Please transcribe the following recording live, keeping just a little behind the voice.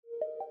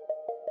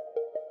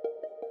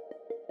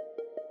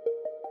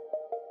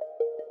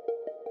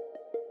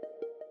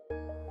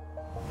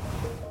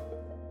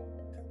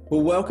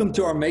Well, welcome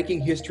to our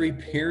Making History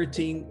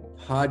Parenting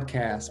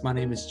podcast. My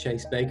name is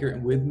Chase Baker,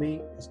 and with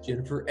me is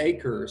Jennifer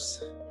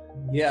Akers.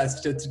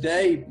 Yes, so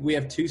today we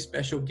have two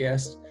special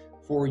guests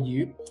for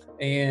you,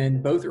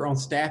 and both are on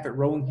staff at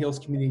Rolling Hills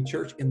Community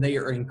Church, and they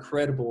are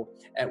incredible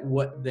at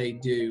what they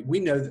do. We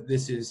know that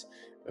this is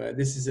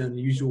an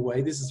unusual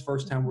way. This is the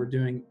first time we're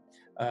doing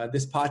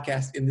this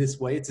podcast in this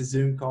way. It's a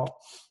Zoom call,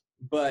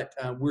 but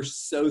we're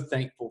so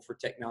thankful for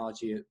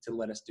technology to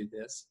let us do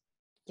this.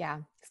 Yeah.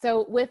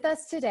 So with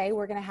us today,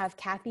 we're going to have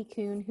Kathy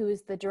Kuhn, who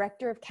is the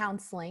Director of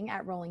Counseling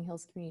at Rolling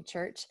Hills Community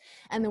Church.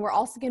 And then we're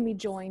also going to be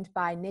joined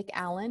by Nick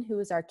Allen, who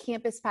is our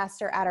campus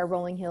pastor at our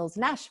Rolling Hills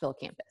Nashville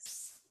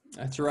campus.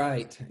 That's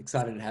right.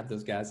 Excited to have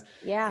those guys.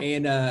 Yeah.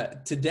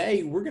 And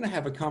today we're going to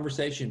have a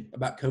conversation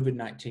about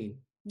COVID-19.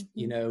 Mm-hmm.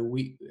 You know,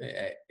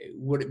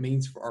 what it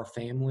means for our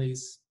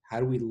families.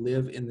 How do we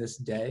live in this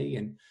day?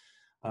 And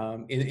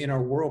in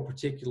our world,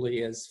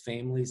 particularly as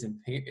families and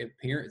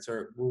parents,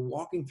 we're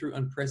walking through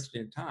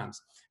unprecedented times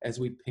as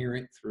we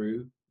parent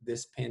through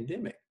this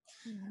pandemic.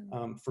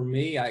 Mm-hmm. For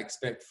me, I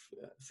expect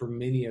for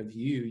many of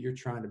you, you're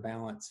trying to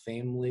balance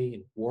family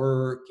and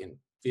work and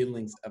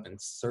feelings of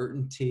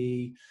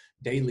uncertainty,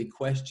 daily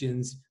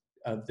questions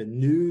of the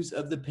news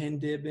of the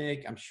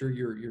pandemic. I'm sure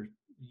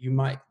you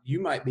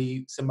might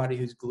be somebody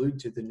who's glued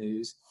to the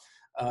news,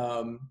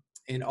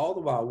 and all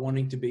the while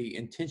wanting to be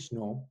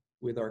intentional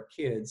with our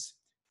kids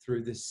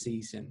through this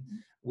season.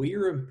 We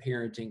are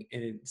parenting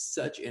in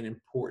such an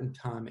important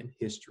time in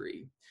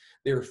history.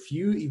 There are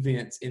few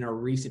events in our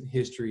recent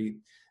history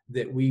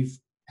that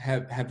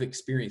have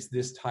experienced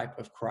this type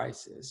of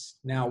crisis.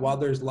 Now, while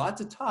there's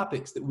lots of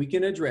topics that we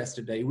can address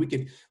today, we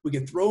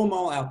could throw them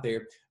all out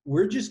there.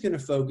 We're just going to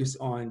focus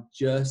on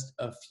just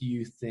a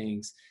few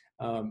things.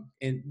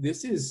 And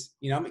this is,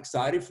 I'm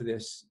excited for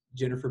this,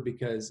 Jennifer,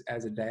 because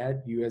as a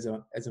dad, you as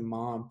a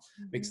mom,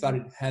 I'm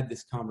excited to have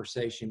this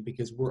conversation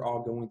because we're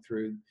all going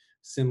through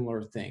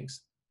similar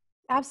things.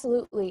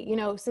 Absolutely.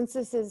 Since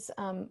this is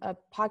a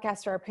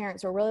podcast for our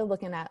parents, we're really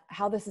looking at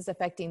how this is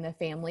affecting the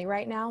family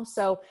right now.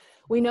 So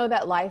we know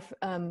that life,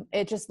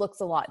 it just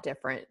looks a lot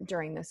different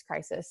during this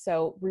crisis.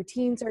 So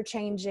routines are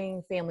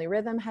changing, family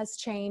rhythm has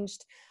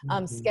changed,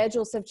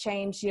 schedules have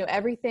changed,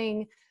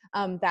 everything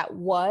that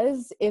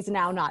is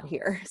now not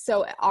here.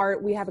 So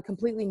we have a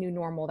completely new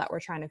normal that we're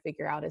trying to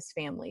figure out as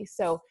families.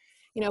 So,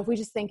 if we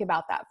just think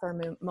about that for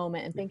a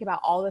moment and think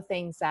about all the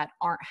things that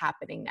aren't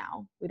happening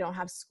now. We don't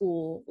have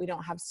school, we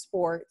don't have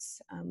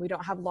sports, we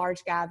don't have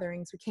large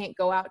gatherings, we can't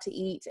go out to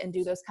eat and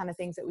do those kind of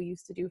things that we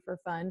used to do for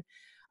fun.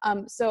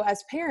 So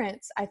as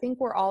parents, I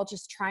think we're all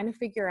just trying to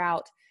figure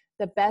out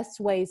the best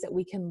ways that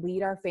we can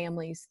lead our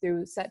families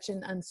through such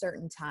an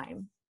uncertain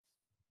time.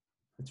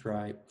 That's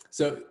right.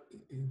 So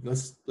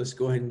let's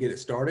go ahead and get it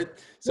started.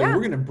 So Yeah. We're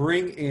going to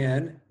bring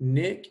in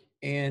Nick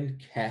and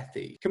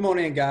Kathy. Come on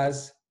in,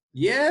 guys.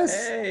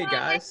 Yes. Hey,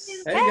 guys.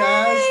 Hey,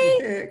 guys.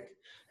 Nick,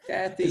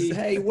 Kathy.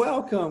 Hey,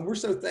 welcome. We're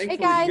so thankful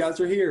that you guys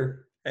are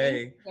here.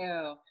 Hey.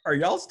 Are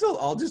y'all still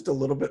all just a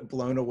little bit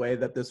blown away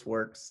that this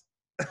works?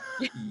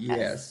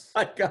 Yes.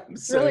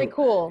 It's really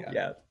cool.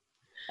 Yeah.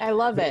 I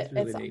love it.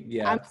 Really neat.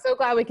 Yeah. I'm so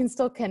glad we can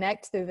still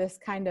connect through this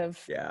kind of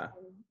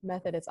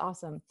method. It's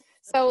awesome.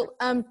 So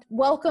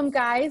welcome,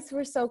 guys.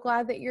 We're so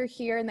glad that you're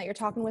here and that you're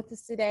talking with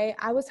us today.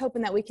 I was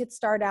hoping that we could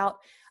start out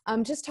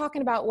just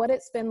talking about what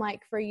it's been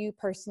like for you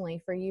personally,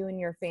 for you and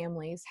your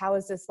families. How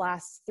has this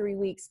last 3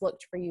 weeks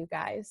looked for you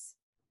guys?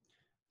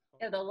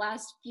 The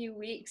last few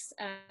weeks,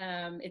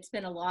 it's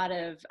been a lot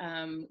of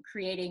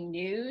creating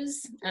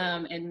news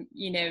and,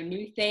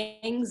 new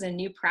things and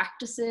new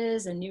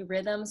practices and new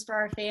rhythms for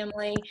our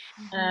family.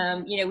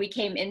 We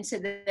came into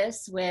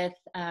this with,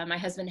 my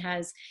husband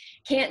has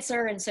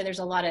cancer, and so there's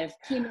a lot of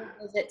chemo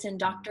visits and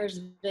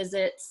doctor's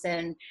visits.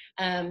 And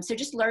so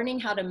just learning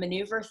how to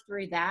maneuver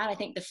through that. I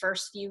think the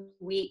first few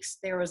weeks,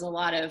 there was a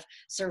lot of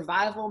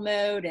survival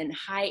mode and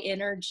high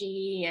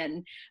energy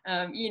and,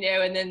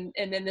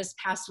 and then this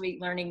past week,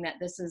 learning that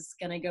this is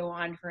going to go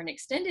on for an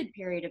extended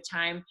period of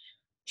time,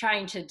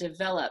 trying to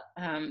develop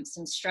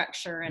some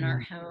structure in our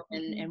home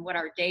and what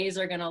our days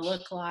are going to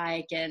look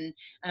like and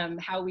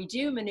how we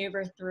do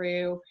maneuver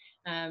through,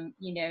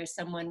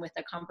 someone with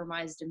a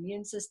compromised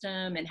immune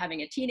system and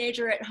having a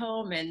teenager at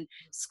home and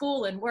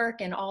school and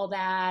work and all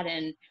that.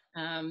 And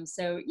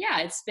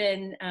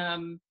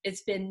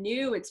it's been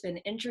new, it's been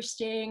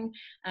interesting,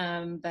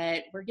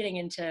 but we're getting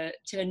into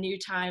a new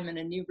time and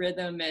a new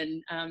rhythm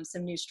and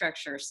some new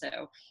structure.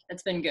 So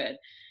that's been good.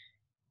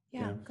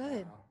 Yeah,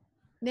 good.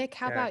 Nick,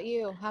 how about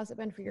you? How's it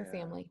been for your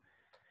family?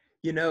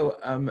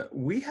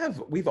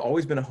 We've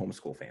always been a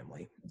homeschool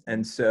family.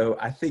 And so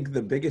I think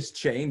the biggest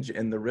change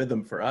in the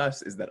rhythm for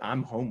us is that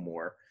I'm home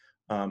more.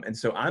 And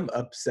so I'm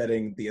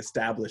upsetting the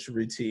established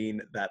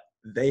routine that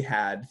they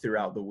had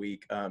throughout the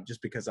week,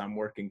 just because I'm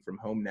working from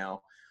home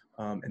now.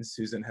 And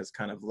Susan has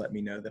kind of let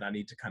me know that I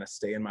need to kind of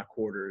stay in my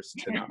quarters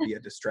to not be a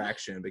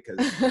distraction because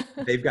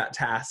they've got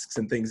tasks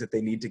and things that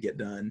they need to get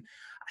done.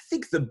 I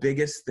think the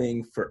biggest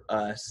thing for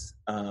us,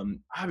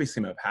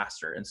 obviously I'm a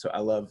pastor, and so I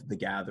love the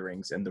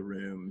gatherings and the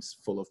rooms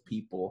full of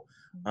people,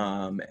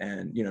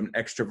 and, you know, I'm an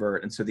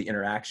extrovert. And so the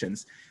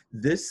interactions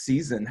this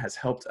season has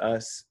helped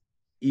us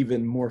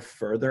even more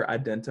further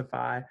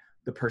identify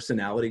the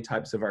personality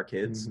types of our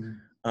kids.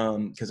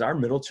 Because our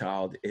middle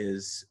child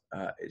is,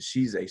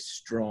 she's a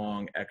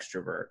strong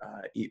extrovert,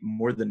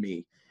 more than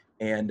me.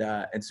 And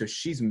so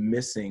she's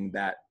missing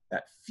that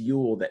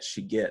fuel that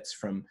she gets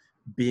from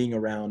being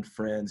around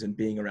friends and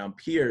being around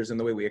peers. And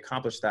the way we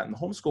accomplish that in the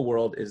homeschool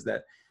world is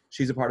that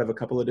she's a part of a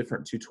couple of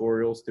different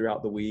tutorials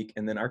throughout the week.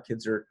 And then our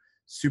kids are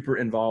super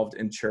involved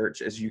in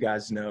church, as you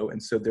guys know.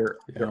 And so they're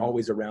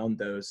always around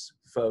those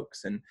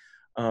folks. And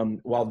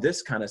while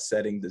this kind of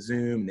setting, the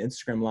Zoom, the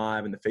Instagram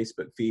Live, and the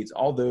Facebook feeds,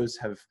 all those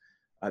have,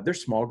 their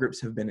small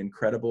groups have been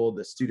incredible.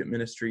 The student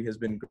ministry has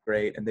been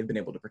great, and they've been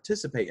able to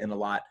participate in a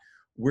lot.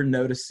 We're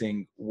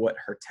noticing what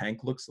her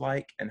tank looks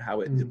like and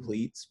how it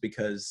depletes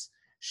because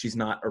she's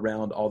not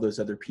around all those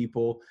other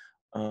people.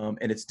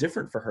 And it's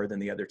different for her than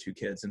the other two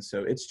kids. And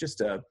so it's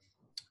just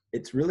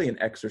it's really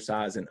an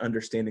exercise in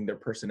understanding their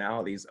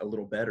personalities a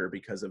little better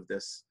because of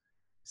this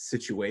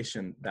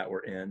situation that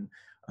we're in.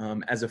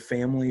 As a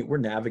family, we're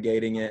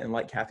navigating it. And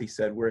like Kathy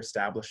said, we're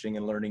establishing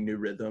and learning new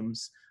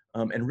rhythms,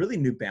 and really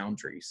new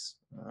boundaries.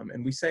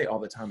 And we say all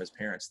the time as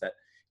parents that,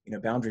 you know,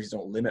 boundaries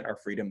don't limit our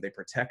freedom, they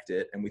protect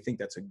it. And we think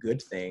that's a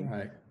good thing.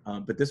 Right.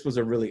 But this was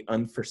a really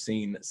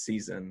unforeseen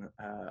season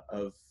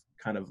of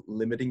kind of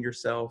limiting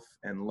yourself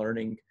and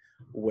learning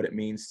what it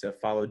means to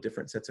follow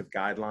different sets of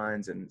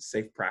guidelines and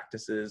safe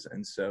practices.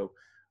 And so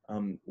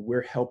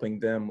we're helping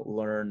them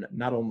learn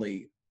not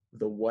only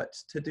the what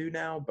to do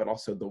now, but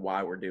also the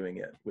why we're doing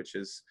it, which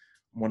is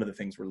one of the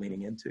things we're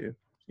leaning into.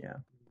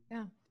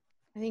 Yeah.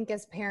 I think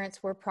as parents,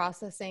 we're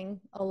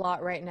processing a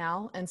lot right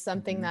now. And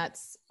something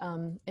that's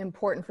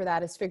important for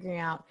that is figuring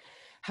out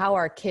how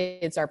our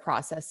kids are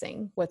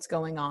processing what's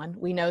going on.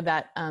 We know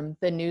that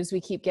the news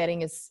we keep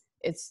getting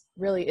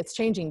it's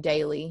changing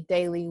daily,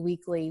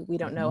 weekly. We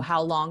don't know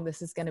how long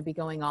this is going to be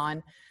going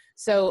on.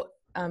 So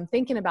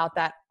thinking about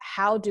that,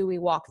 how do we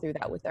walk through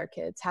that with our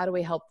kids? How do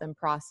we help them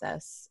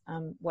process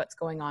what's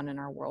going on in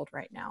our world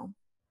right now?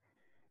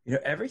 You know,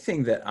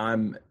 everything that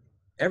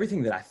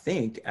I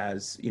think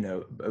as, you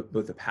know,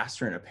 both a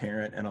pastor and a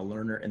parent and a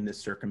learner in this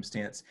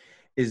circumstance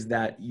is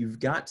that you've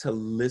got to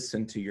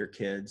listen to your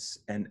kids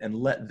and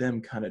let them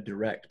kind of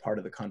direct part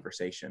of the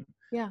conversation.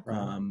 Yeah.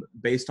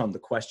 Based on the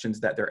questions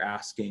that they're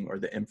asking or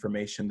the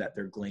information that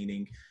they're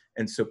gleaning.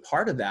 And so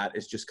part of that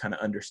is just kind of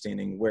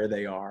understanding where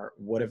they are,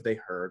 what have they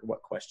heard,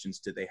 what questions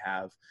do they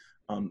have,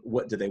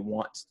 what do they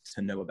want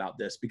to know about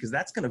this? Because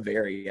that's going to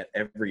vary at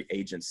every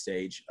age and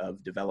stage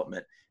of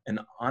development. And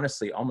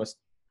honestly, almost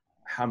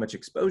how much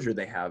exposure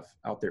they have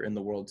out there in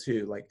the world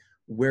too. Like,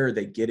 where are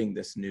they getting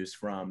this news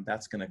from?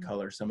 That's going to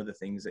color some of the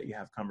things that you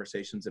have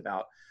conversations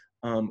about.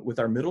 With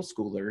our middle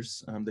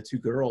schoolers, the two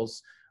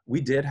girls, we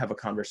did have a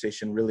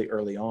conversation really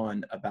early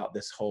on about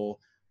this whole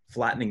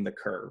flattening the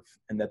curve,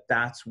 and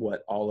that's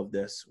what all of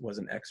this was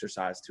an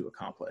exercise to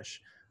accomplish.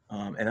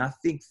 And I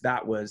think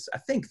that was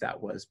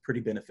pretty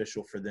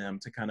beneficial for them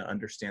to kind of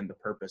understand the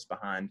purpose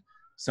behind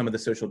some of the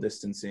social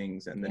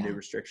distancings and the new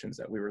restrictions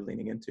that we were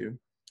leaning into.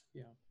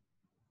 Yeah.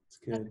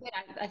 Good.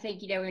 I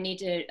think, you know, we need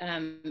to,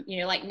 you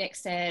know, like Nick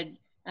said,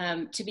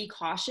 to be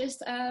cautious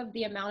of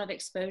the amount of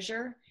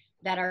exposure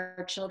that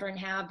our children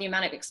have, the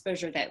amount of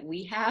exposure that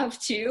we have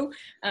too,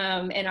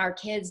 and our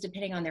kids,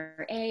 depending on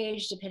their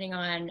age, depending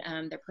on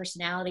their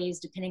personalities,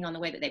 depending on the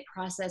way that they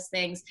process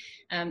things,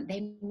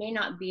 they may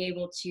not be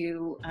able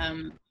to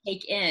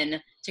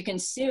to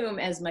consume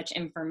as much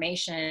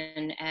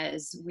information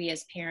as we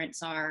as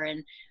parents are.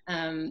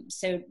 And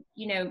so,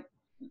 you know,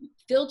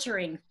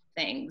 filtering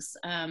things,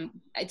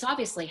 it's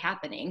obviously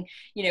happening.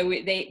 You know,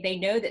 they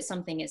know that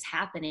something is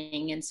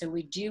happening, and so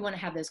we do want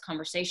to have those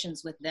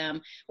conversations with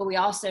them, but we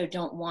also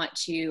don't want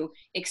to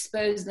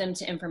expose them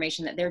to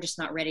information that they're just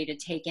not ready to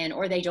take in,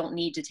 or they don't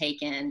need to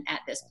take in at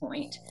this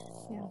point.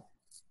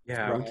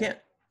 Yeah, we can't.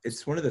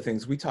 It's one of the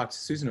things we talked to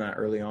Susan and I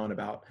early on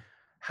about.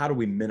 How do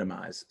we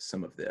minimize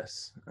some of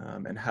this,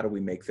 and how do we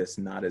make this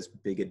not as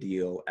big a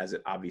deal as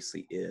it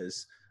obviously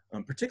is?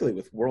 Particularly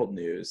with world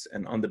news.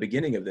 And on the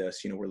beginning of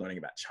this, you know, we're learning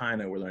about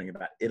China, we're learning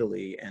about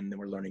Italy, and then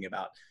we're learning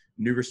about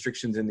new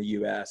restrictions in the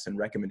US and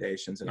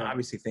recommendations, and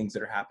obviously things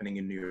that are happening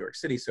in New York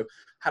City. So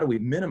how do we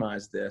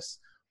minimize this?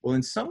 Well,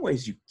 in some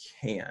ways you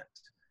can't,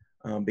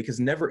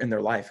 because never in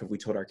their life have we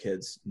told our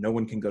kids, no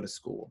one can go to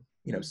school.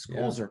 You know,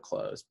 schools are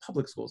closed,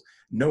 public schools,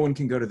 no one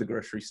can go to the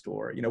grocery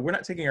store. You know, we're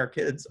not taking our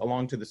kids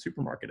along to the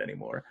supermarket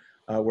anymore,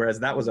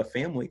 whereas that was a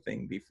family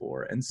thing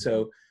before. And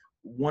so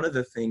one of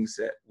the things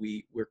that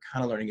we're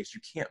kind of learning is you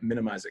can't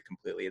minimize it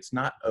completely. It's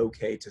not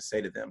okay to say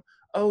to them,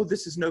 oh,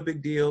 this is no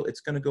big deal,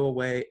 it's going to go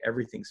away,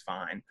 everything's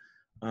fine.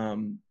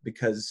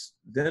 Because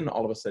then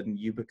all of a sudden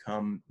you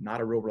become not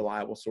a real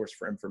reliable source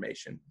for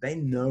information. They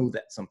know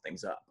that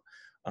something's up,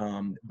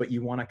 but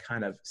you want to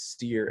kind of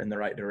steer in the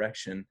right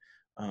direction.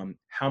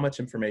 how much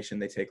information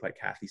they take, like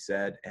Kathy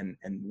said, and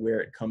where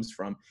it comes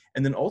from,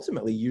 and then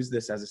ultimately use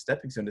this as a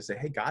stepping stone to say,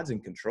 hey, God's in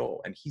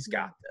control and he's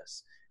got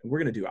this, and we're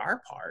going to do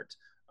our part,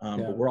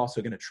 but we're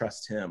also going to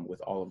trust him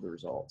with all of the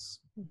results.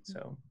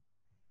 So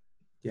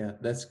yeah,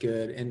 that's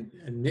good. And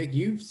Nick,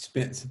 you've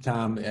spent some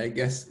time, I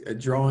guess,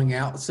 drawing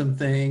out some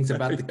things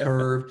about the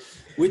curve,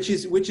 which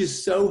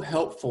is so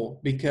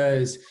helpful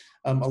because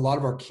a lot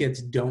of our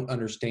kids don't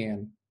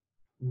understand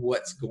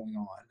what's going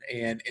on,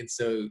 and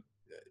so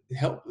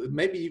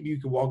maybe you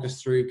could walk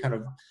us through kind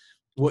of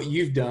what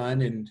you've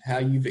done and how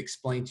you've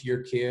explained to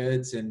your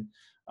kids, and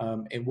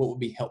what would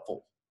be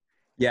helpful.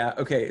 Yeah.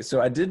 Okay.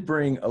 So I did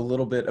bring a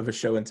little bit of a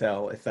show and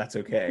tell, if that's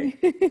okay.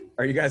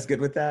 Are you guys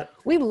good with that?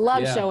 We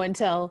love show and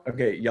tell.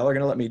 Okay. Y'all are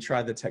going to let me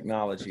try the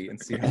technology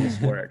and see how this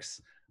works.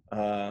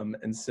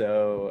 And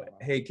so,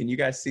 hey, can you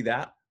guys see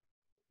that?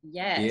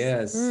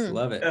 Yes.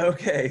 Love it.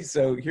 Okay.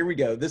 So here we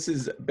go. This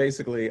is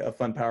basically a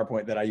fun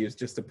PowerPoint that I use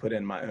just to put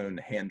in my own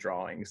hand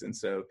drawings. And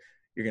so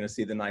you're going to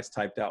see the nice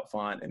typed out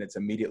font, and it's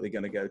immediately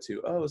going to go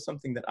to,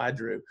 something that I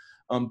drew.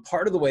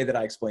 Part of the way that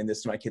I explain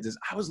this to my kids is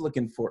I was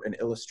looking for an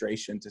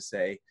illustration to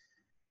say,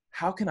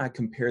 how can I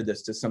compare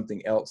this to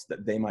something else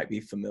that they might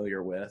be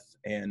familiar with?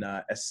 And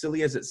as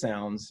silly as it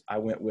sounds, I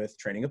went with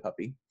training a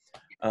puppy,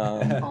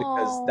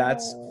 because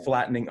that's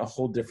flattening a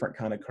whole different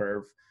kind of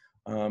curve.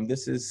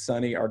 This is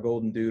Sunny, our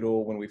golden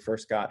doodle, when we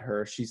first got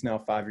her. She's now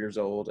 5 years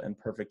old and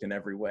perfect in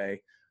every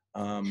way.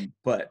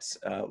 But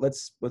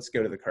let's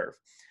go to the curve.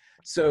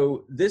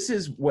 So this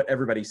is what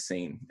everybody's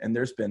seen. And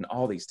there's been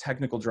all these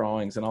technical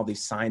drawings and all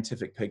these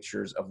scientific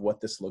pictures of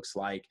what this looks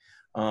like.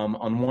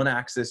 On one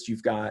axis,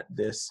 you've got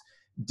this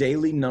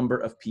daily number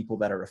of people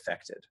that are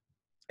affected.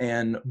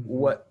 And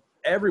what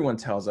everyone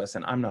tells us,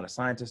 and I'm not a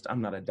scientist,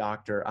 I'm not a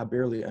doctor, I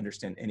barely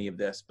understand any of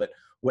this, but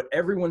what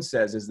everyone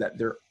says is that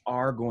there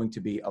are going to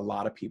be a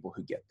lot of people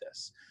who get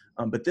this.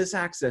 But this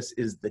axis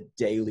is the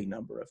daily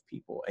number of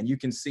people. And you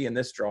can see in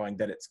this drawing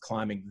that it's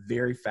climbing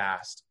very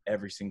fast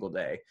every single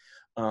day.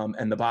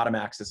 And the bottom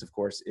axis, of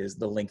course, is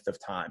the length of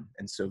time.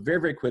 And so very,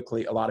 very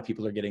quickly, a lot of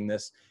people are getting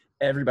this.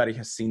 Everybody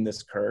has seen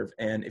this curve.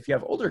 And if you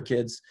have older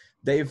kids,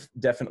 they've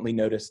definitely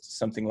noticed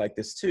something like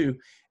this too.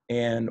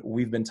 And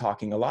we've been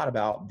talking a lot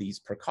about these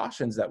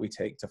precautions that we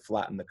take to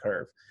flatten the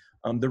curve.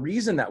 The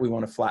reason that we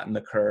want to flatten the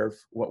curve,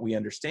 what we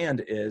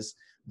understand is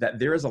that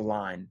there is a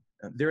line,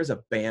 there is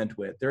a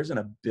bandwidth, there's an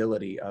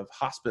ability of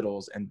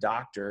hospitals and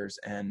doctors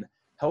and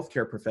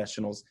healthcare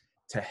professionals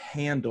to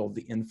handle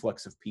the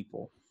influx of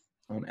people.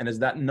 And as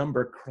that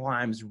number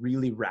climbs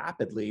really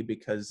rapidly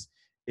because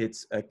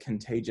it's a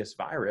contagious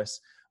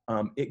virus,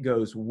 it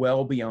goes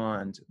well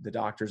beyond the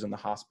doctors and the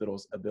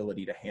hospitals'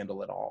 ability to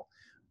handle it all.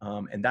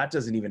 And that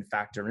doesn't even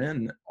factor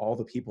in all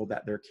the people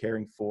that they're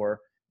caring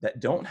for that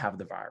don't have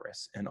the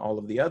virus and all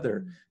of the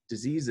other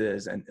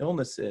diseases and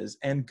illnesses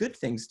and good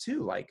things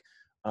too, like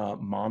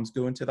moms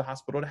go into the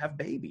hospital to have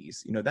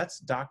babies. You know, that's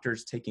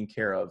doctors taking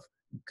care of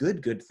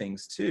good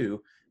things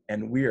too.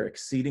 And we are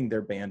exceeding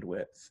their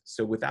bandwidth.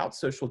 So without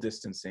social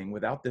distancing,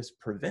 without this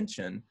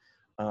prevention,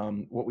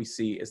 what we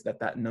see is that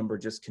that number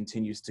just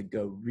continues to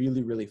go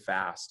really, really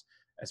fast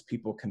as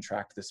people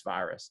contract this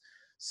virus.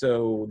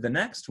 So the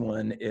next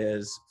one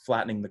is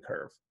flattening the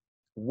curve.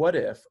 What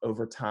if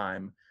over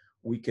time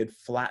we could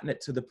flatten it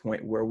to the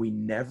point where we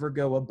never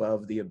go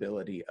above the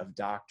ability of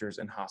doctors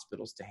and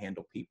hospitals to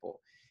handle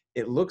people?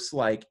 It looks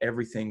like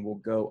everything will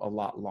go a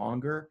lot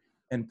longer,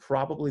 and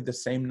probably the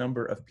same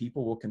number of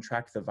people will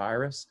contract the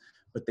virus,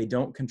 but they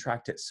don't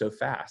contract it so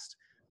fast.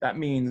 That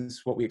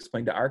means what we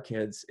explain to our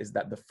kids is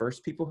that the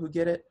first people who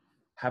get it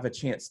have a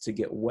chance to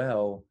get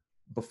well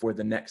before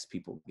the next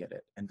people get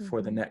it and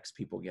before the next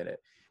people get it.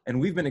 And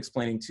we've been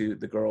explaining to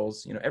the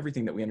girls, you know,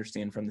 everything that we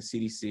understand from the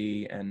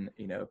CDC and,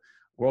 you know,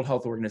 World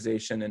Health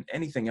Organization and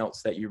anything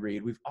else that you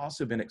read. We've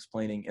also been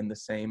explaining in the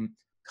same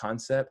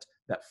concept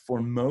that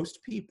for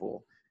most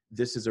people,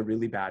 this is a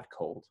really bad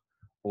cold,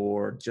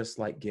 or just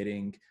like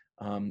getting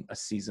a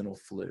seasonal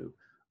flu.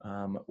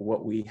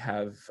 What we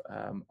have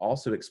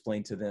also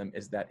explained to them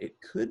is that it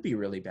could be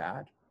really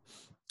bad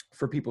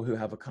for people who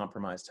have a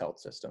compromised health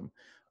system.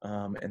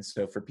 And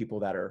so for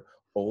people that are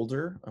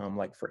older,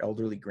 like for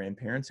elderly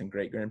grandparents and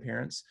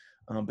great-grandparents,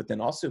 but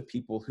then also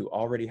people who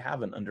already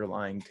have an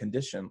underlying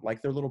condition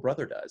like their little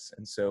brother does.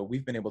 And so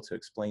we've been able to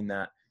explain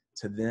that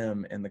to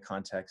them in the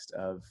context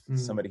of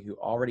somebody who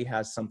already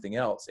has something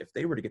else. If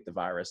they were to get the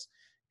virus,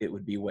 it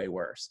would be way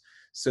worse.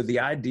 So the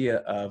idea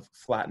of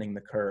flattening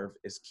the curve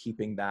is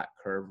keeping that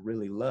curve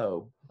really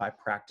low by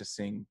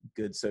practicing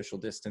good social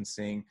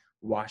distancing,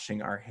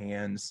 washing our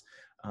hands,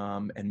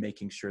 and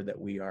making sure that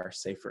we are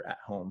safer at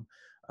home.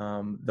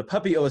 The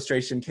puppy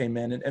illustration came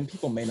in, and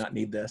people may not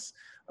need this.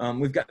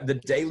 We've got the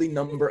daily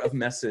number of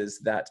messes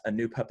that a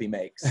new puppy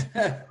makes.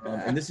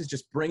 And this is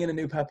just bringing a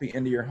new puppy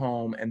into your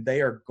home, and they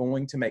are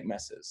going to make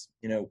messes.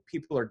 You know,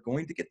 people are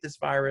going to get this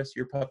virus.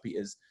 Your puppy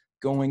is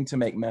going to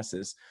make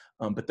messes.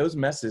 But those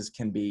messes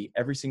can be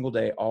every single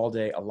day, all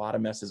day, a lot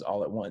of messes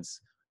all at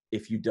once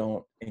if you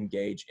don't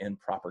engage in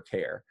proper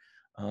care.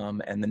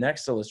 And the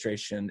next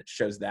illustration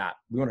shows that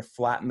we want to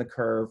flatten the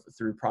curve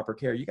through proper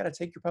care. You got to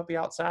take your puppy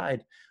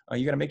outside.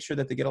 You got to make sure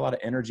that they get a lot of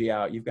energy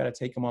out. You've got to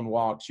take them on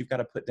walks. You've got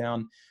to put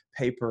down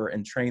paper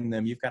and train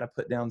them. You've got to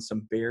put down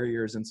some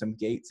barriers and some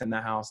gates in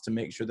the house to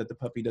make sure that the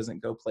puppy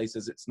doesn't go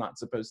places it's not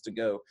supposed to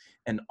go.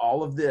 And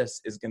all of this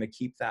is going to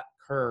keep that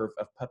curve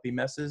of puppy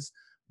messes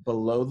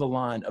below the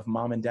line of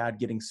mom and dad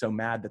getting so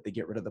mad that they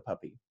get rid of the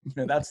puppy.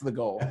 That's the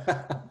goal.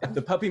 If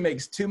the puppy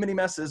makes too many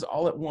messes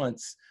all at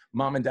once,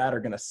 mom and dad are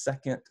going to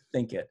second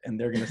think it. And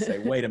they're going to say,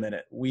 wait a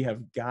minute, we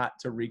have got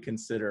to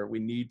reconsider. We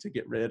need to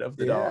get rid of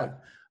the dog.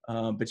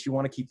 But you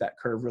want to keep that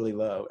curve really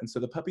low. And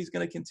so the puppy's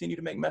going to continue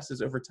to make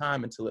messes over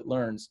time until it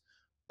learns.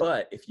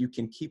 But if you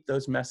can keep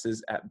those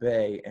messes at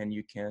bay and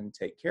you can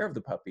take care of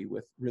the puppy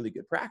with really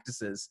good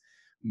practices,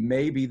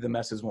 maybe the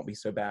messes won't be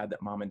so bad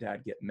that mom and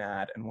dad get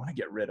mad and want to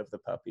get rid of the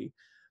puppy.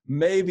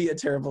 Maybe a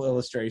terrible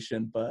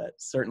illustration, but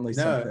certainly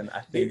something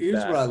I think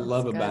here's what I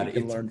love about it.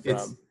 You can learn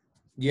from.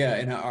 Yeah,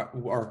 and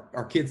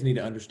our kids need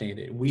to understand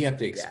it. We have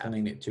to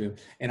explain it to them.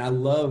 And I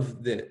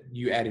love that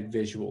you added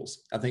visuals.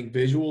 I think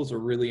visuals are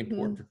really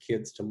important for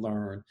kids to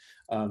learn.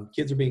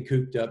 Kids are being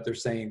cooped up. They're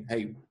saying,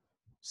 hey,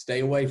 stay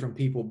away from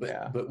people,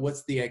 but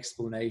what's the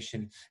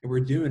explanation? And we're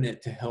doing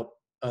it to help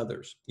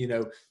others. You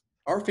know,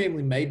 our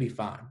family may be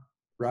fine,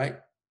 right?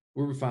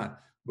 We're fine,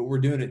 but we're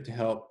doing it to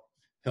help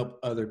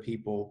other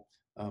people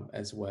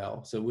as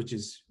well. So, which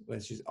is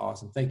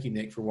awesome. Thank you,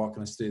 Nick, for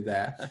walking us through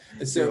that.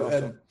 And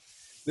so,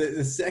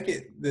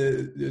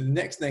 the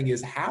next thing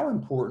is how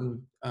important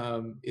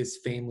is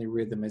family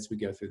rhythm as we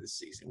go through the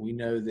season. We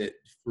know that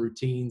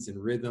routines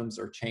and rhythms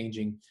are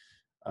changing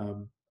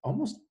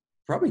almost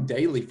probably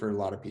daily for a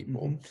lot of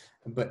people.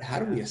 But how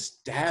do we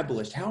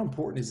establish? How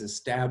important is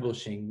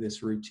establishing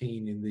this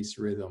routine and this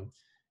rhythm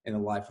in the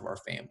life of our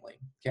family?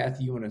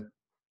 Kathy, you want to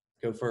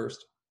go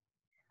first?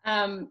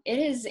 It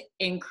is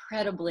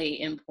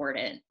incredibly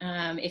important.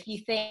 If you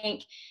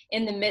think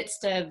in the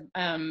midst of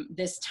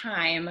this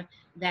time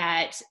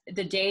that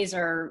the days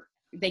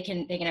they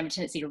can have a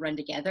tendency to run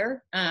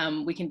together.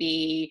 We can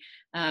be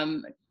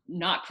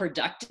not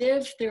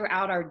productive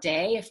throughout our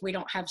day if we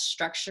don't have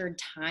structured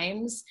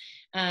times.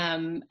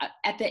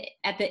 At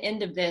the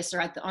end of this,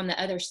 or on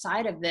the other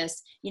side of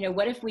this,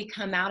 what if we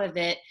come out of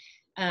it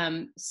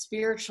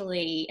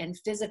spiritually and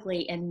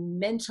physically and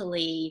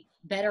mentally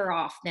better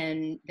off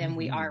than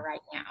we are right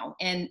now?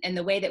 And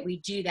the way that we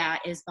do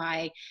that is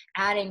by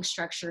adding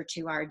structure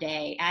to our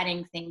day,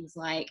 adding things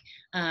like,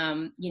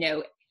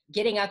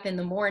 getting up in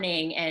the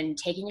morning and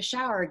taking a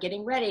shower,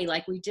 getting ready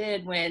like we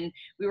did when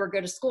we were go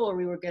to school or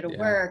we were go to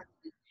work,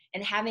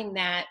 and having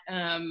that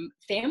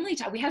family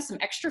time. We have some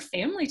extra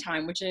family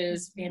time, which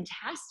is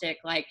fantastic.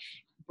 Like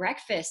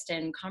breakfast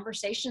and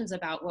conversations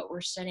about what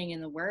we're studying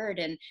in the Word,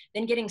 and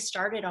then getting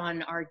started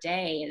on our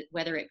day,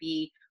 whether it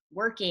be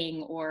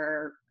working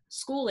or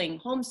schooling,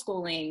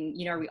 homeschooling,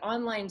 are we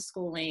online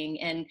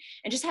schooling, and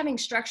just having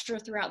structure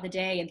throughout the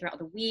day and throughout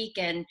the week,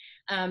 and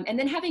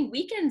then having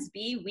weekends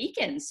be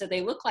weekends so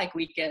they look like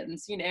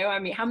weekends. I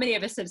mean, how many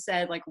of us have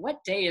said, like,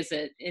 what day is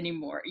it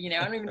anymore? I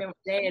don't even know what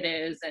day it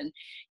is. And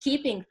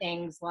keeping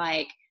things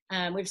like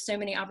we have so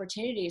many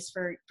opportunities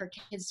for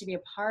kids to be a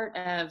part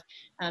of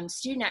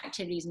student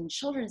activities and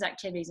children's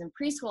activities and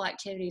preschool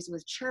activities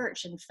with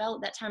church and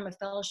that time of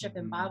fellowship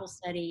and Bible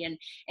study,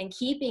 and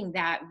keeping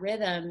that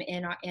rhythm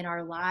in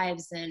our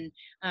lives. And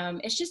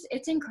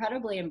it's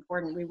incredibly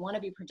important. We want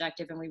to be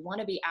productive and we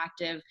want to be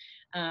active,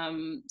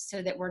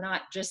 so that we're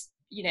not just,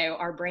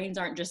 our brains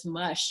aren't just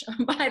mush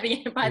by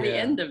the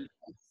end of it.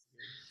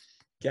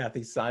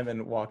 Kathy,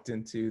 Simon walked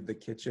into the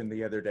kitchen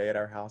the other day at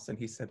our house and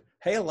he said,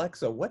 "Hey,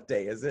 Alexa, what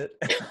day is it?"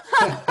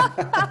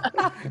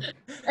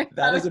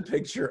 That is a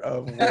picture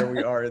of where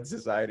we are in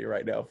society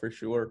right now, for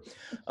sure.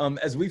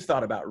 As we've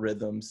thought about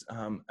rhythms,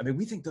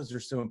 we think those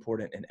are so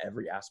important in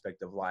every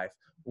aspect of life.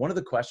 One of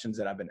the questions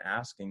that I've been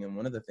asking, and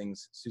one of the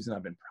things Susan and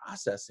I've been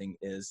processing,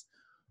 is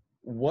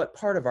what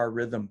part of our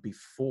rhythm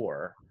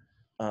before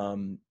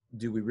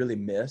do we really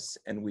miss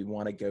and we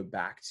want to go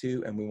back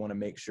to, and we want to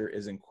make sure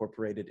is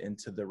incorporated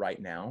into the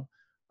right now.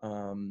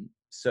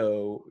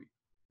 So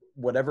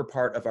whatever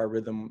part of our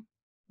rhythm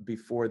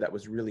before that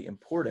was really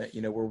important,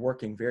 we're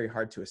working very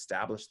hard to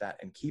establish that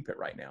and keep it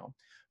right now.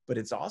 But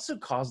it's also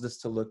caused us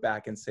to look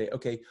back and say,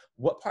 okay,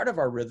 what part of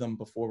our rhythm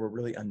before were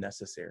really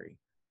unnecessary?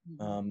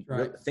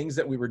 Things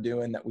that we were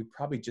doing that we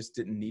probably just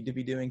didn't need to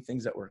be doing,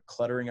 things that were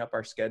cluttering up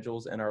our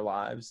schedules and our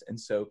lives. And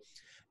so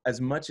as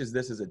much as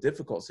this is a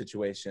difficult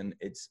situation,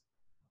 it's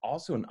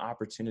also an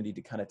opportunity to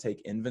kind of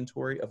take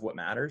inventory of what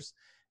matters.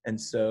 And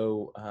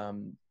so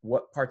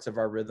what parts of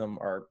our rhythm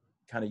are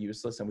kind of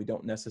useless and we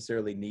don't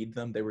necessarily need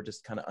them. They were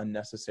just kind of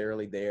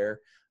unnecessarily there.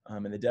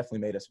 And they definitely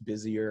made us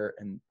busier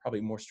and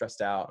probably more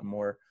stressed out and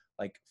more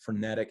like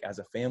frenetic as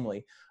a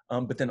family.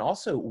 But then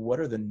also,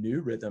 what are the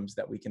new rhythms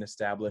that we can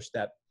establish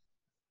that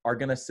are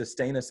going to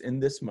sustain us in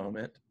this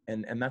moment.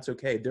 And that's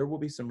okay. There will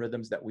be some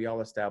rhythms that we all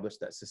establish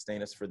that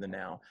sustain us for the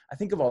now. I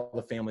think of all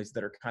the families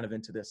that are kind of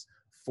into this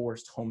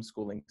forced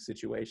homeschooling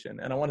situation.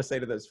 And I want to say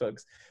to those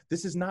folks,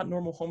 this is not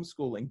normal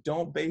homeschooling.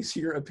 Don't base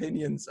your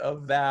opinions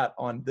of that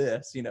on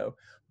this,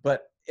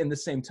 but in the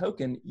same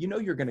token,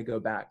 you're going to go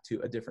back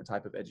to a different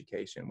type of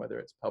education, whether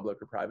it's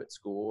public or private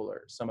school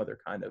or some other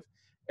kind of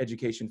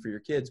education for your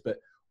kids. But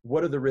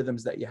what are the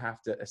rhythms that you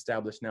have to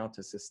establish now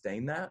to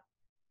sustain that?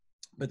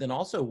 But then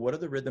also, what are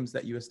the rhythms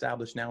that you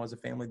establish now as a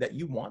family that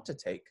you want to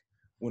take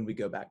when we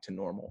go back to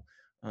normal?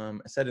 I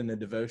said in a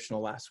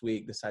devotional last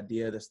week, this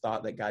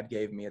thought that God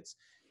gave me, it's,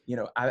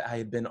 I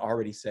had been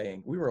already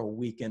saying, we were a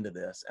week into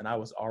this, and I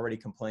was already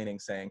complaining,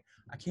 saying,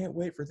 I can't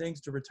wait for things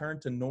to return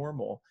to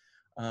normal.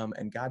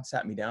 And God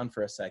sat me down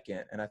for a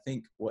second. And I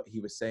think what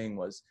he was saying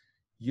was,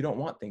 you don't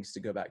want things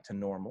to go back to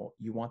normal.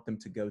 You want them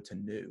to go to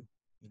new.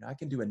 I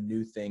can do a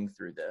new thing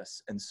through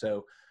this. And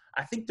so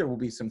I think there will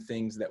be some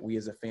things that we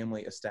as a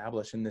family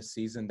establish in this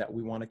season that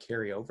we want to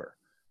carry over.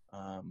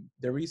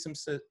 There will be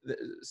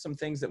some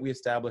things that we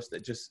establish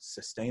that just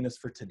sustain us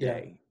for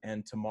today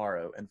and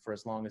tomorrow and for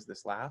as long as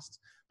this lasts.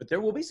 But there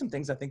will be some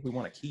things I think we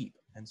want to keep.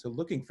 And so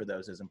looking for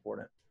those is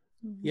important.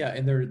 Yeah,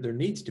 and there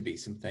needs to be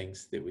some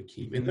things that we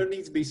keep, and there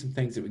needs to be some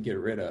things that we get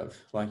rid of,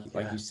 like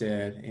you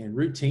said. And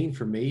routine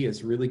for me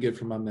is really good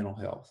for my mental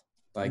health.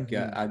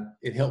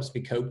 It helps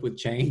me cope with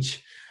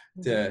change,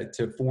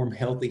 to form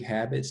healthy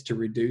habits, to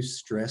reduce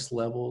stress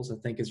levels. I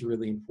think is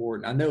really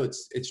important. I know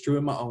it's true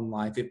in my own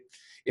life.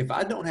 If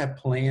I don't have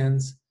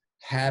plans,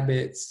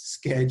 habits,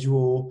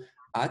 schedule,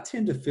 I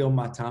tend to fill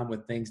my time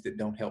with things that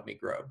don't help me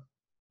grow.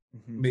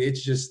 I mean, it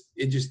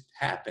just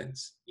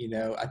happens.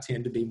 I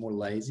tend to be more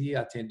lazy.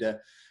 I tend to,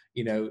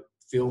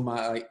 fill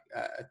my,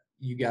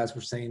 you guys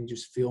were saying,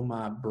 just fill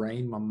my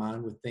brain, my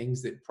mind with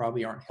things that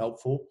probably aren't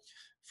helpful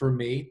for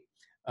me.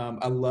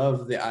 I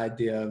love the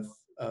idea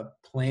of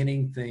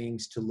planning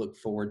things to look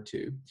forward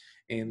to,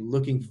 and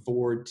looking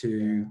forward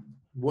to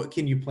what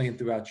can you plan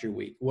throughout your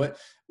week.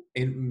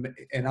 And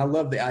I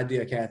love the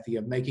idea, Kathy,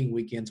 of making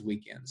weekends.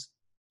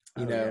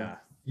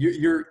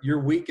 Your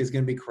week is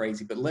going to be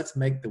crazy, but let's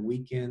make the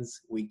weekends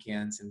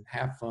and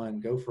have fun.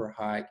 Go for a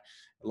hike.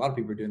 A lot of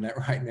people are doing that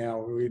right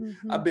now.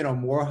 I've been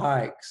on more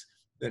hikes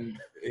than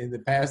in the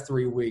past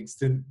 3 weeks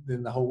than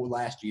the whole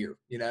last year,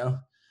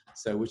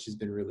 so which has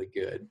been really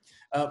good.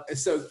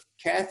 So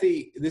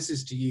Kathy, this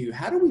is to you.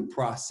 How do we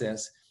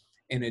process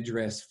and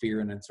address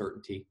fear and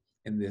uncertainty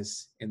in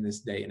this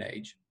day and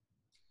age?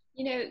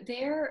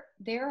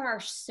 There are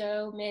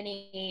so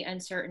many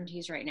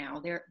uncertainties right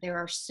now. There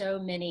are so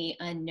many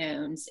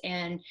unknowns.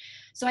 And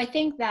so I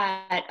think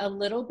that a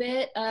little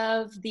bit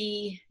of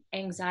the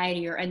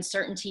anxiety or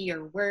uncertainty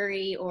or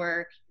worry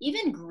or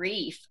even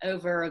grief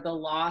over the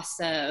loss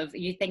of,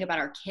 you think about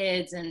our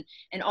kids and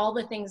all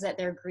the things that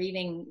they're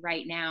grieving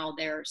right now,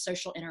 their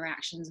social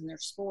interactions and their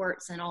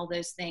sports and all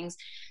those things.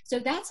 So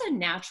that's a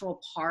natural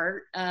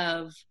part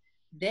of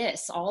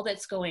all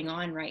that's going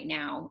on right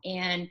now.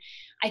 And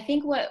I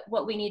think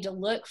what we need to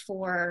look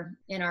for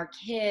in our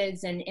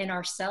kids and in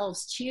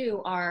ourselves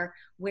too are,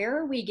 where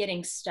are we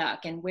getting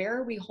stuck and where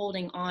are we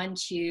holding on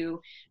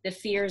to the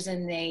fears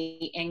and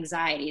the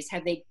anxieties?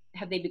 Have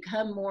they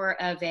become more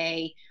of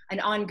an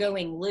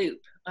ongoing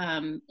loop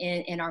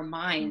in our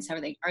minds?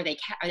 Are they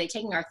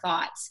taking our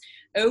thoughts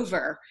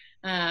over?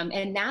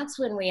 And that's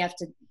when we have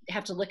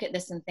to look at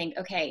this and think,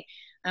 okay,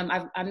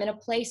 I'm in a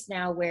place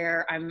now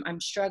where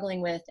I'm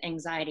struggling with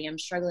anxiety. I'm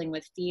struggling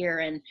with fear.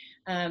 And,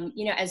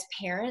 as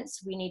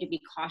parents, we need to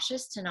be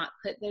cautious to not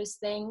put those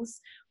things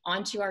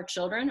onto our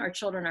children. Our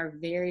children are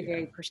very,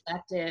 very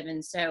perceptive.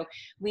 And so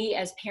we,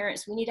 as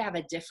parents, we need to have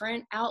a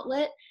different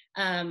outlet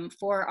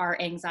for our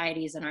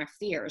anxieties and our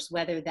fears,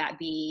 whether that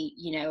be,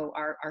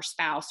 our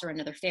spouse or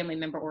another family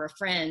member or a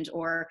friend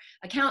or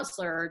a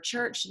counselor or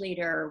church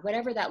leader,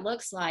 whatever that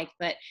looks like.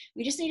 But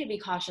we just need to be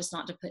cautious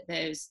not to put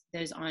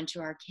those onto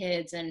our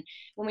kids. And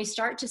when we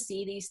start to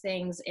see these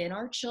things in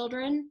our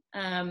children,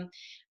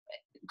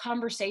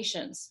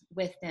 conversations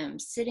with them,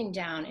 sitting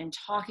down and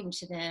talking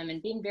to them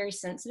and being very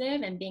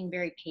sensitive and being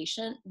very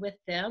patient with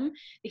them,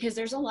 because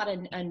there's a lot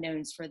of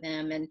unknowns for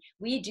them. And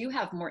we do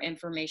have more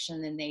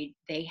information than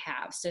they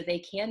have. So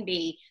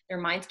their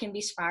minds can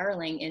be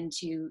spiraling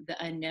into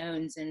the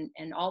unknowns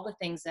and all the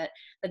things that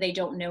they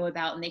don't know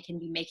about. And they can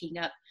be making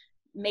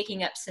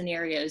up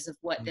scenarios of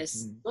what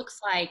this looks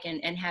like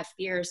and have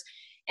fears.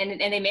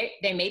 And they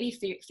may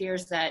be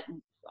fears that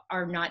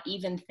are not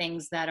even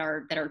things that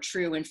are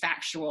true and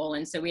factual.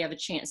 And so we have a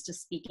chance to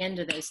speak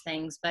into those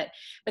things, but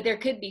there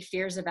could be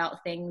fears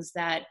about things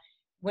that,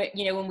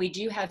 when we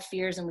do have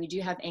fears and we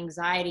do have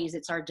anxieties,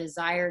 it's our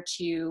desire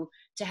to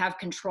have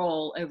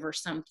control over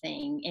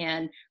something.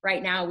 And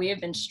right now we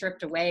have been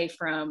stripped away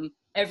from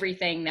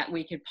everything that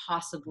we could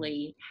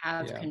possibly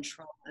have Yeah.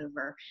 control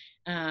over.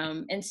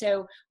 And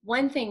so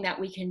one thing that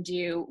we can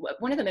do,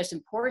 one of the most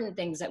important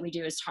things that we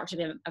do is talk to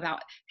them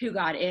about who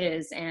God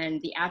is and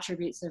the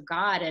attributes of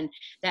God, and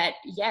that,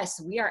 yes,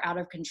 we are out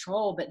of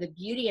control, but the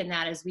beauty in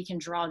that is we can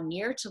draw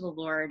near to the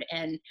Lord,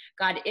 and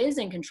God is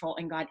in control,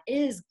 and God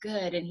is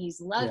good, and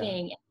he's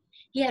loving. Yeah.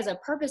 He has a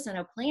purpose and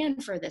a plan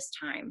for this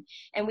time.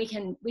 And we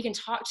can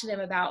talk to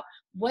them about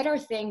what are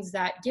things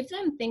that give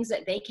them things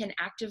that they can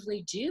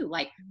actively do.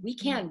 Like, we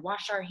can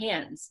wash our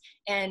hands,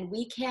 and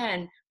we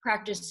can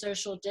practice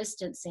social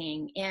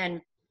distancing,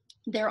 and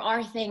there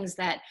are things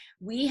that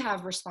we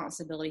have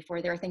responsibility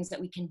for. There are things that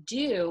we can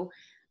do,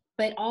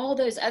 but all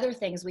those other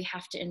things we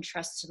have to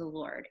entrust to the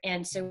Lord.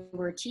 And so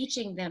we're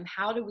teaching them,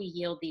 how do we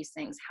yield these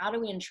things? How do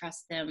we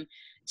entrust them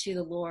to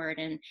the Lord?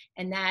 And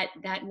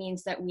that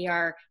means that we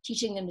are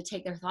teaching them to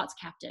take their thoughts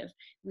captive.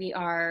 We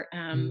are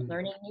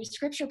learning new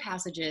scripture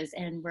passages,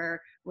 and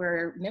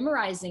we're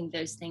memorizing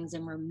those things,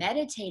 and we're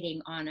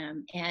meditating on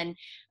them. And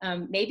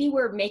maybe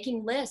we're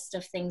making lists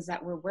of things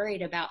that we're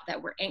worried about, that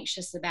we're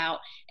anxious about,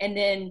 and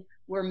then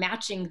we're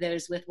matching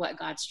those with what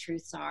God's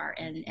truths are,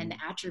 and the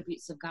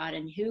attributes of God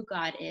and who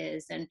God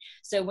is. And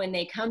so when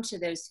they come to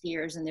those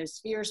fears, and those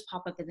fears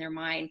pop up in their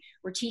mind,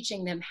 we're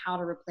teaching them how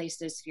to replace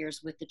those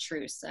fears with the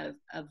truths of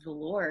the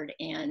Lord.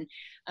 And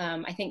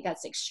I think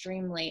that's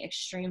extremely,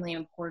 extremely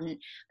important.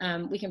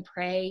 We can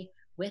pray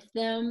with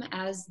them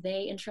as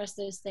they entrust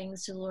those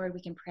things to the Lord.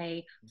 We can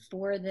pray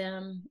for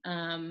them.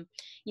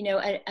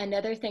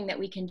 Another thing that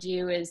we can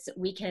do is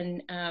we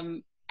can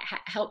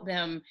help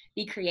them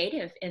be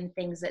creative in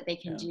things that they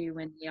can do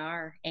when they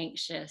are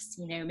anxious.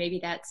 Maybe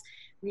that's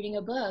reading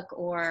a book,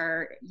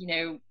 or,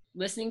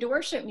 listening to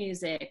worship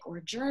music,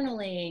 or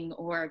journaling,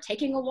 or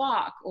taking a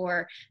walk,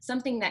 or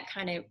something that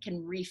kind of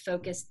can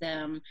refocus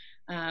them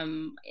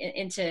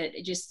into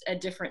just a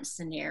different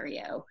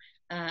scenario.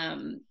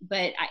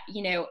 But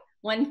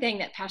one thing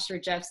that Pastor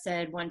Jeff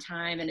said one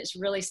time, and it's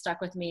really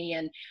stuck with me,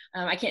 and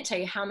I can't tell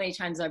you how many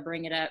times I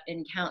bring it up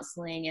in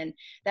counseling, and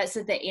that's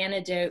that the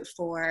antidote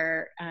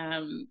for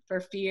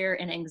fear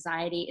and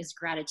anxiety is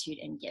gratitude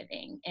and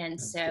giving. And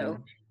that's so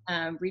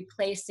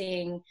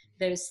replacing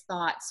those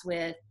thoughts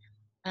with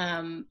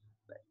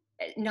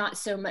not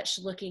so much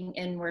looking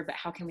inward, but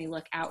how can we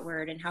look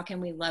outward, and how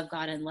can we love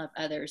God and love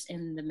others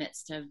in the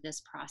midst of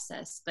this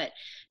process. But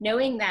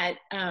knowing that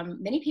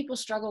many people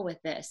struggle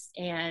with this,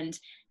 and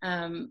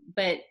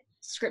but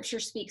Scripture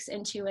speaks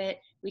into it.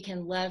 We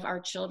can love our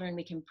children,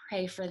 we can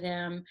pray for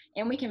them,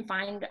 and we can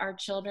find our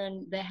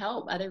children the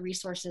help, other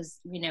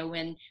resources,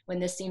 when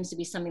this seems to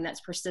be something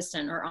that's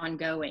persistent or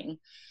ongoing.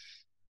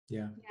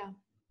 Yeah.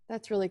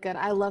 That's really good.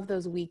 I love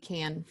those "we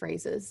can"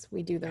 phrases.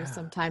 We do those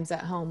sometimes at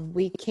home.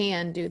 We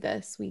can do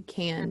this. We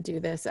can do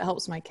this. It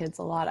helps my kids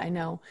a lot, I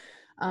know.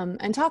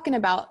 And talking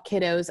about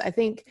kiddos, I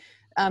think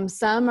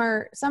some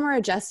are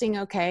adjusting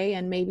okay,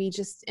 and maybe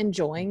just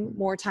enjoying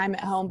more time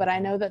at home. But I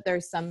know that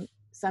there's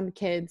some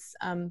kids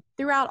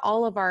throughout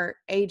all of our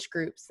age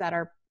groups that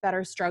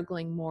are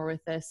struggling more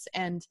with this,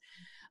 and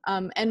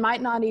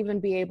might not even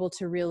be able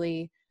to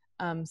really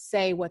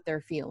say what they're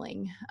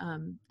feeling.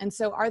 And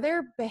so are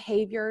there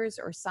behaviors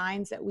or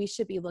signs that we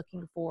should be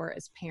looking for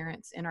as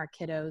parents in our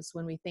kiddos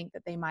when we think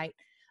that they might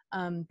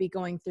be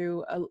going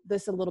through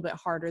this a little bit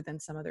harder than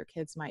some other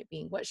kids might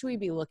be? What should we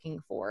be looking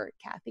for,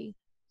 Kathy?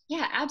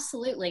 Yeah,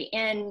 absolutely.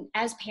 And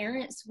as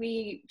parents,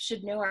 we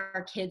should know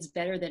our kids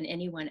better than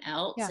anyone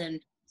else. Yeah.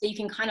 And so you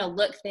can kind of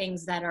look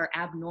things that are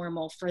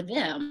abnormal for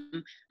them.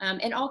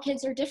 And all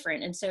kids are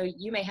different. And so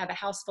you may have a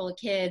house full of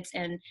kids,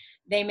 and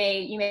you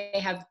may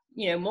have,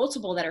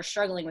 multiple that are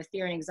struggling with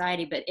fear and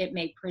anxiety, but it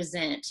may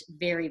present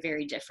very,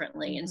 very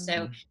differently. And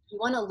so you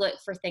want to look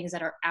for things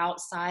that are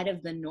outside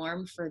of the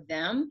norm for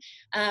them.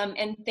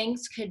 And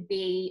things could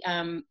be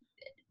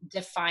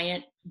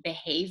defiant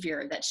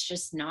behavior it's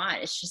just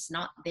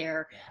not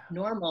their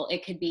normal.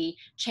 It could be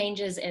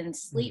changes in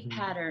sleep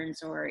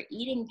patterns, or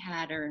eating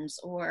patterns,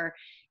 or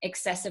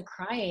excessive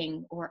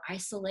crying, or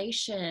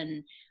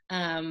isolation,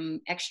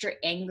 extra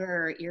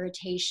anger,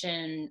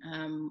 irritation,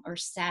 or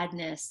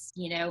sadness,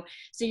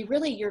 so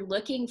you're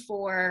looking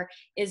for,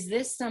 is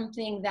this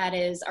something that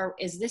is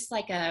this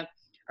like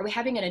are we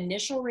having an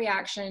initial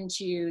reaction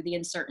to the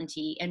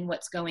uncertainty and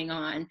what's going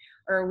on?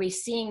 Or are we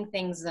seeing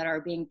things that are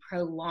being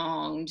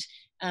prolonged,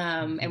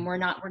 and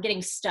we're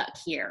getting stuck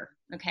here?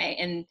 Okay.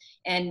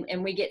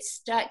 And we get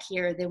stuck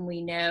here, then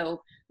we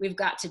know we've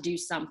got to do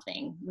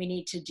something. We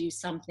need to do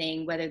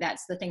something, whether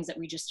that's the things that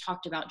we just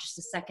talked about just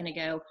a second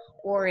ago,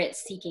 or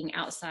it's seeking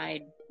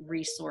outside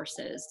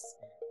resources.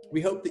 We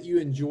hope that you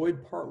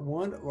enjoyed part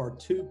 1 of our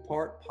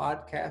 2-part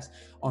podcast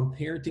on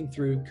parenting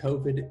through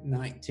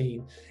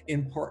COVID-19.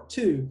 In part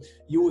 2,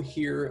 you will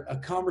hear a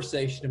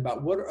conversation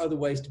about what are other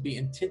ways to be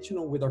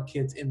intentional with our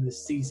kids in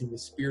this season,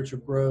 with spiritual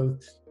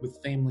growth,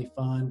 with family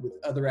fun, with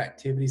other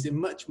activities, and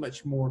much,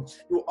 much more.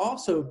 You'll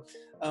also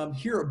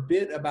hear a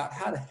bit about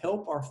how to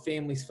help our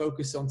families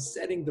focus on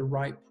setting the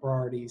right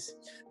priorities,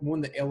 one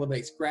that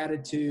elevates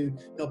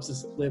gratitude, helps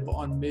us live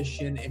on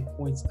mission, and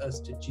points us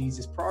to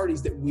Jesus.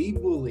 Priorities that we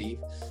believe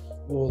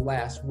will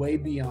last way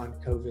beyond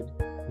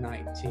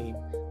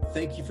COVID-19.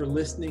 Thank you for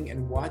listening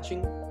and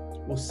watching.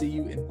 We'll see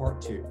you in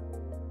part 2.